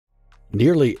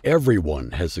Nearly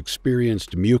everyone has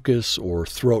experienced mucus or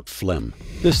throat phlegm.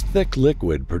 This thick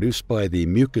liquid produced by the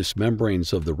mucous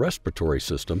membranes of the respiratory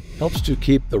system helps to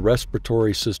keep the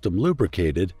respiratory system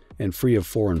lubricated and free of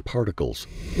foreign particles.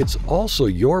 It's also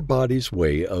your body's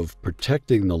way of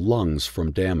protecting the lungs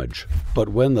from damage. But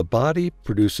when the body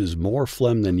produces more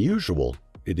phlegm than usual,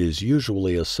 it is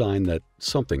usually a sign that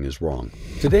something is wrong.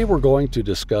 Today we're going to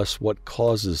discuss what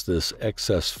causes this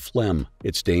excess phlegm,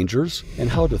 its dangers, and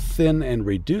how to thin and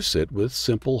reduce it with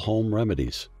simple home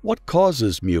remedies. What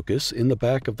causes mucus in the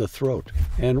back of the throat,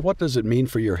 and what does it mean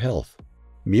for your health?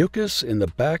 Mucus in the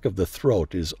back of the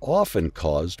throat is often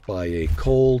caused by a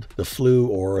cold, the flu,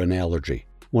 or an allergy.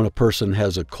 When a person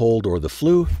has a cold or the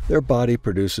flu, their body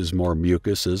produces more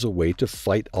mucus as a way to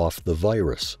fight off the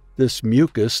virus. This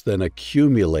mucus then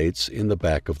accumulates in the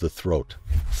back of the throat.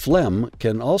 Phlegm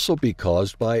can also be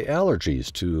caused by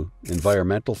allergies to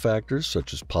environmental factors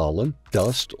such as pollen,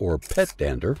 dust, or pet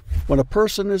dander. When a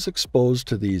person is exposed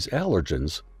to these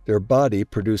allergens, their body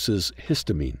produces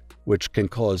histamine, which can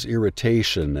cause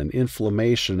irritation and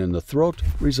inflammation in the throat,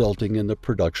 resulting in the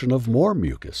production of more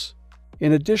mucus.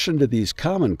 In addition to these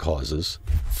common causes,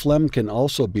 phlegm can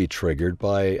also be triggered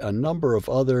by a number of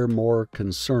other more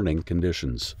concerning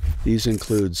conditions. These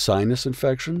include sinus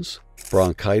infections,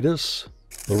 bronchitis,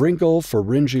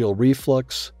 laryngopharyngeal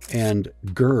reflux, and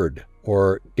GERD,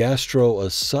 or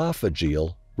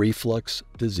gastroesophageal reflux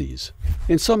disease.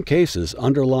 In some cases,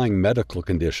 underlying medical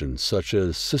conditions such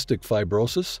as cystic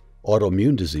fibrosis,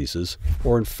 autoimmune diseases,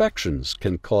 or infections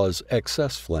can cause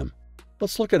excess phlegm.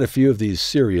 Let's look at a few of these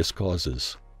serious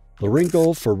causes.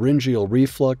 Laryngopharyngeal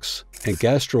reflux and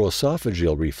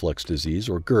gastroesophageal reflux disease,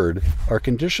 or GERD, are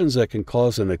conditions that can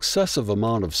cause an excessive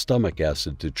amount of stomach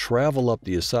acid to travel up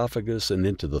the esophagus and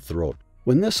into the throat.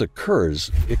 When this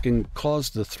occurs, it can cause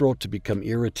the throat to become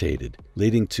irritated,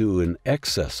 leading to an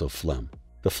excess of phlegm.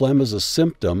 The phlegm is a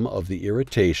symptom of the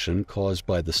irritation caused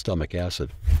by the stomach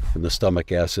acid. When the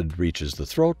stomach acid reaches the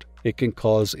throat, it can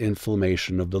cause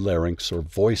inflammation of the larynx or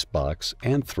voice box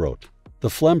and throat. The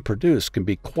phlegm produced can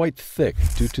be quite thick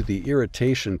due to the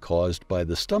irritation caused by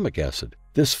the stomach acid.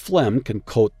 This phlegm can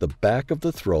coat the back of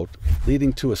the throat,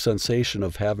 leading to a sensation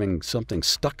of having something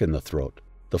stuck in the throat.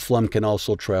 The phlegm can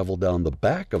also travel down the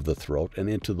back of the throat and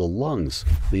into the lungs,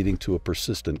 leading to a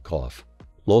persistent cough.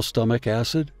 Low stomach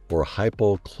acid or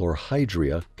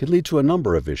hypochlorhydria can lead to a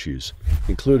number of issues,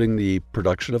 including the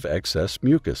production of excess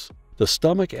mucus. The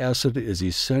stomach acid is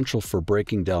essential for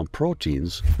breaking down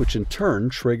proteins, which in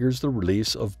turn triggers the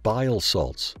release of bile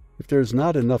salts. If there is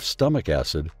not enough stomach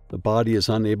acid, the body is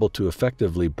unable to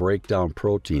effectively break down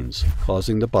proteins,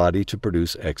 causing the body to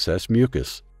produce excess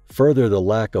mucus. Further, the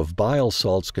lack of bile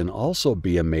salts can also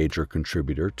be a major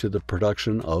contributor to the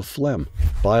production of phlegm.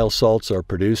 Bile salts are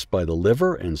produced by the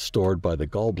liver and stored by the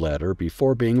gallbladder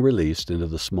before being released into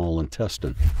the small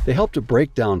intestine. They help to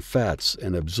break down fats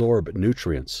and absorb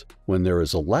nutrients. When there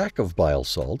is a lack of bile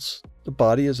salts, the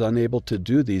body is unable to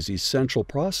do these essential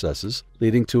processes,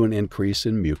 leading to an increase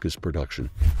in mucus production.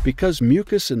 Because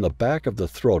mucus in the back of the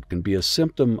throat can be a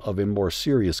symptom of a more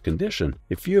serious condition,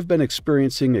 if you have been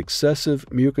experiencing excessive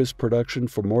mucus production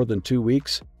for more than 2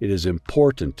 weeks, it is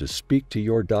important to speak to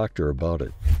your doctor about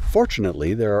it.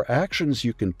 Fortunately, there are actions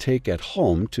you can take at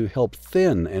home to help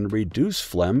thin and reduce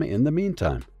phlegm in the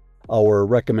meantime. Our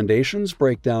recommendations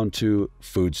break down to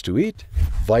foods to eat,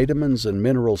 vitamins and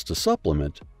minerals to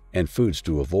supplement, and foods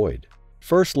to avoid.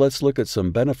 First, let's look at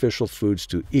some beneficial foods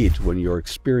to eat when you're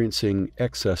experiencing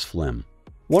excess phlegm.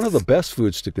 One of the best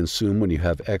foods to consume when you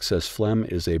have excess phlegm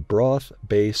is a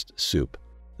broth-based soup.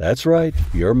 That's right,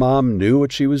 your mom knew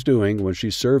what she was doing when she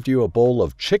served you a bowl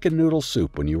of chicken noodle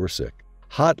soup when you were sick.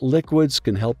 Hot liquids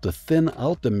can help to thin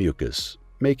out the mucus,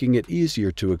 making it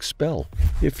easier to expel.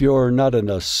 If you're not in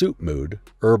a soup mood,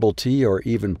 herbal tea or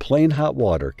even plain hot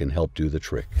water can help do the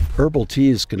trick. Herbal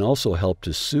teas can also help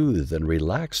to soothe and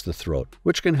relax the throat,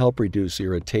 which can help reduce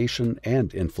irritation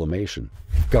and inflammation.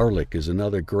 Garlic is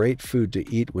another great food to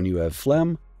eat when you have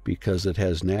phlegm because it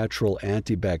has natural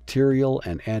antibacterial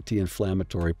and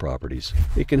anti-inflammatory properties.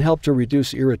 It can help to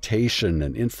reduce irritation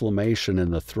and inflammation in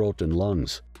the throat and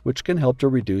lungs, which can help to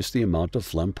reduce the amount of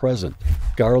phlegm present.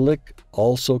 Garlic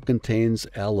also contains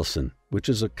allicin, which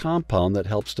is a compound that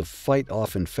helps to fight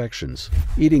off infections.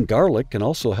 Eating garlic can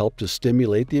also help to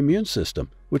stimulate the immune system,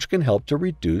 which can help to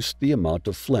reduce the amount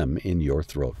of phlegm in your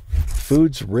throat.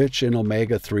 Foods rich in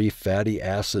omega-3 fatty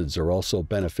acids are also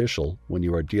beneficial when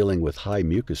you are dealing with high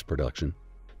mucus production.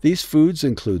 These foods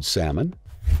include salmon,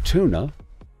 tuna,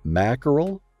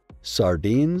 mackerel,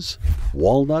 sardines,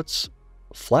 walnuts,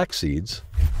 flax seeds,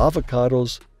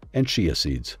 avocados, and chia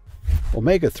seeds.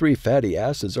 Omega-3 fatty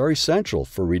acids are essential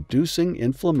for reducing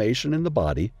inflammation in the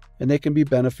body, and they can be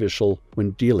beneficial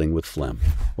when dealing with phlegm.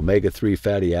 Omega-3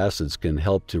 fatty acids can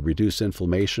help to reduce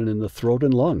inflammation in the throat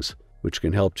and lungs, which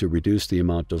can help to reduce the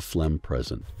amount of phlegm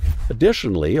present.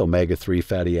 Additionally, omega-3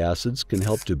 fatty acids can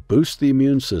help to boost the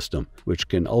immune system, which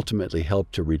can ultimately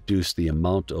help to reduce the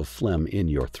amount of phlegm in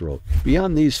your throat.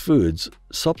 Beyond these foods,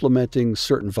 supplementing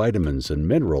certain vitamins and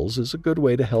minerals is a good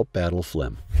way to help battle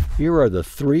phlegm. Here are the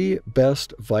 3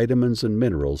 best vitamins and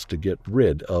minerals to get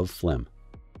rid of phlegm.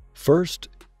 First,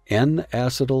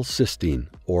 N-acetylcysteine,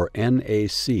 or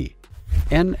NAC.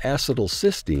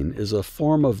 N-acetylcysteine is a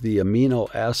form of the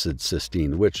amino acid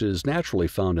cysteine, which is naturally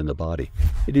found in the body.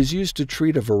 It is used to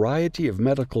treat a variety of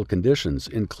medical conditions,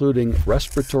 including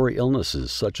respiratory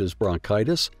illnesses such as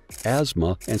bronchitis,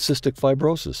 asthma, and cystic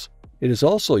fibrosis. It is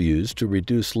also used to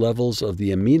reduce levels of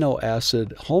the amino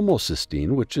acid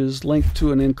homocysteine, which is linked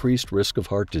to an increased risk of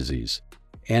heart disease.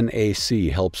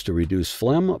 NAC helps to reduce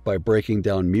phlegm by breaking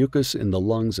down mucus in the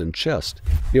lungs and chest.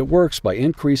 It works by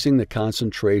increasing the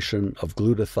concentration of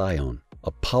glutathione,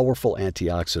 a powerful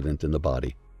antioxidant in the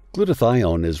body.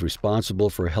 Glutathione is responsible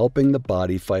for helping the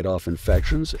body fight off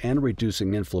infections and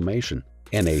reducing inflammation.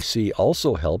 NAC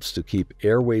also helps to keep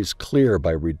airways clear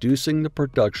by reducing the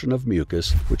production of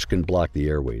mucus, which can block the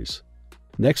airways.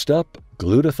 Next up,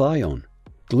 glutathione.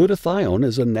 Glutathione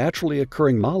is a naturally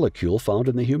occurring molecule found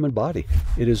in the human body.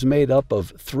 It is made up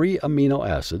of 3 amino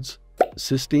acids,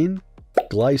 cysteine,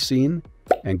 glycine,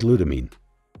 and glutamine.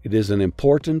 It is an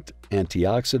important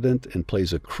antioxidant and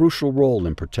plays a crucial role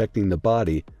in protecting the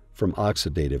body from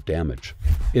oxidative damage.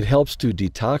 It helps to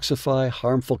detoxify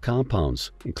harmful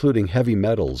compounds, including heavy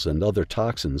metals and other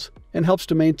toxins, and helps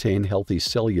to maintain healthy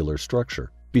cellular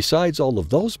structure. Besides all of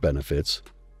those benefits,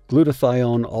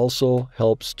 glutathione also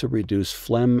helps to reduce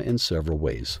phlegm in several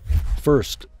ways.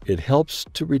 First, it helps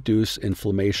to reduce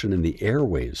inflammation in the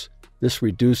airways. This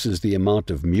reduces the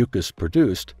amount of mucus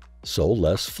produced, so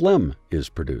less phlegm is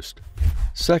produced.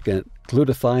 Second,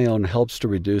 glutathione helps to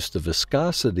reduce the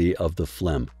viscosity of the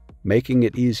phlegm, making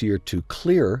it easier to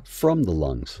clear from the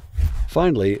lungs.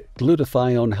 Finally,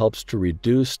 glutathione helps to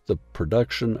reduce the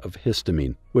production of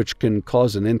histamine, which can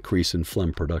cause an increase in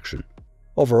phlegm production.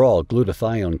 Overall,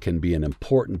 glutathione can be an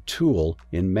important tool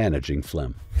in managing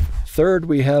phlegm. Third,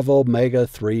 we have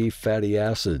omega-3 fatty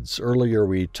acids. Earlier,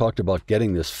 we talked about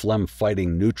getting this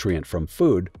phlegm-fighting nutrient from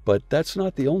food, but that's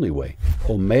not the only way.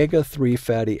 Omega-3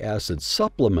 fatty acid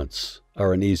supplements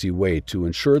are an easy way to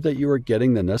ensure that you are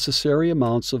getting the necessary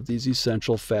amounts of these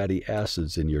essential fatty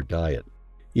acids in your diet.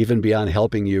 Even beyond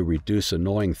helping you reduce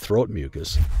annoying throat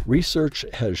mucus, research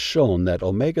has shown that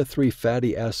omega-3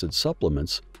 fatty acid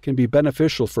supplements can be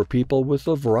beneficial for people with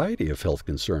a variety of health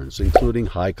concerns, including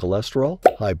high cholesterol,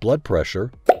 high blood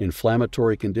pressure,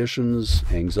 inflammatory conditions,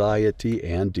 anxiety,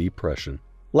 and depression.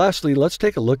 Lastly, let's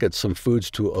take a look at some foods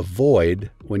to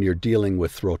avoid when you're dealing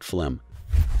with throat phlegm.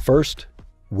 First,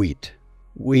 wheat.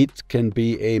 Wheat can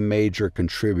be a major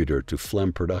contributor to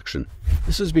phlegm production.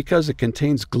 This is because it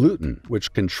contains gluten,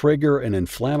 which can trigger an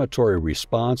inflammatory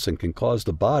response and can cause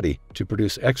the body to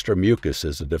produce extra mucus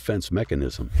as a defense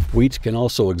mechanism. Wheat can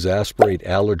also exacerbate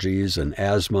allergies and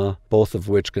asthma, both of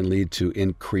which can lead to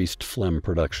increased phlegm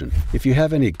production. If you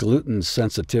have any gluten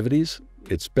sensitivities,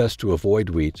 it's best to avoid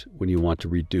wheat when you want to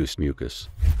reduce mucus.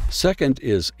 Second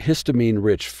is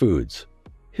histamine-rich foods.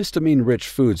 Histamine-rich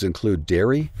foods include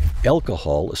dairy,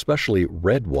 alcohol, especially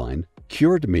red wine,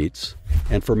 cured meats,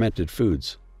 and fermented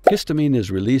foods. Histamine is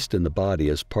released in the body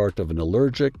as part of an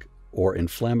allergic or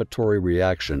inflammatory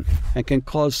reaction and can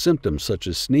cause symptoms such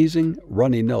as sneezing,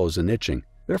 runny nose, and itching.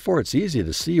 Therefore, it's easy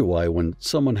to see why when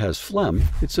someone has phlegm,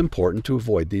 it's important to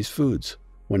avoid these foods.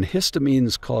 When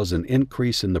histamines cause an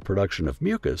increase in the production of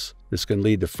mucus, this can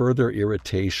lead to further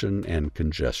irritation and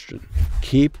congestion.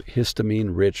 Keep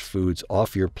histamine-rich foods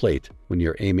off your plate when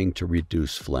you're aiming to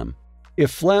reduce phlegm.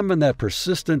 If phlegm and that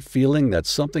persistent feeling that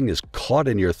something is caught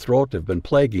in your throat have been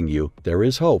plaguing you, there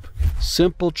is hope.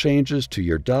 Simple changes to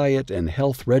your diet and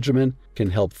health regimen can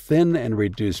help thin and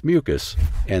reduce mucus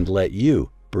and let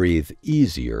you breathe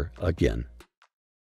easier again.